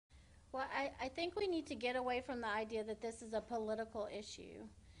Well, I think we need to get away from the idea that this is a political issue.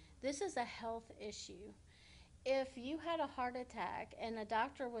 This is a health issue. If you had a heart attack and a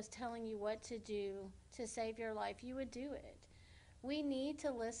doctor was telling you what to do to save your life, you would do it. We need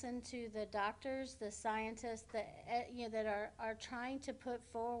to listen to the doctors, the scientists that are trying to put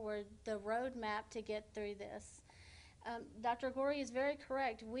forward the roadmap to get through this. Dr. Gorey is very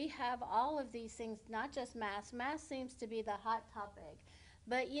correct. We have all of these things, not just masks. Masks seems to be the hot topic,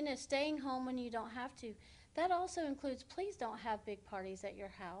 but staying home when you don't have to. That also includes, please don't have big parties at your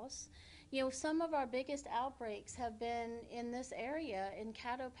house. Some of our biggest outbreaks have been in this area in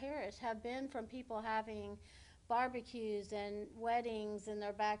Caddo Parish, have been from people having barbecues and weddings in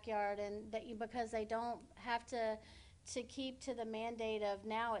their backyard, and because they don't have to keep to the mandate of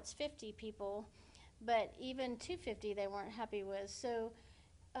now it's 50 people, but even 250 they weren't happy with. So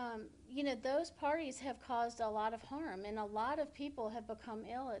those parties have caused a lot of harm, and a lot of people have become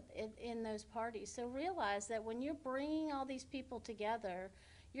ill in those parties. So realize that when you're bringing all these people together,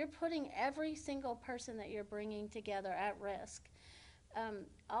 you're putting every single person that you're bringing together at risk.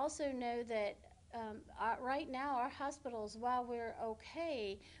 Also know that right now our hospitals, while we're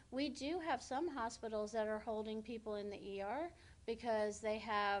okay, we do have some hospitals that are holding people in the ER because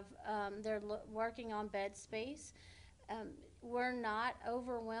they're working on bed space. We're not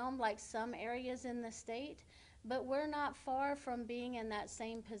overwhelmed like some areas in the state, but we're not far from being in that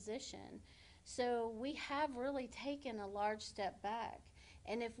same position. So we have really taken a large step back.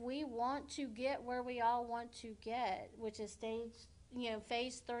 And if we want to get where we all want to get, which is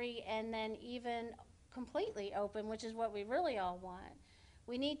phase 3, and then even completely open, which is what we really all want,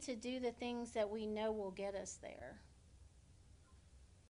 we need to do the things that we know will get us there.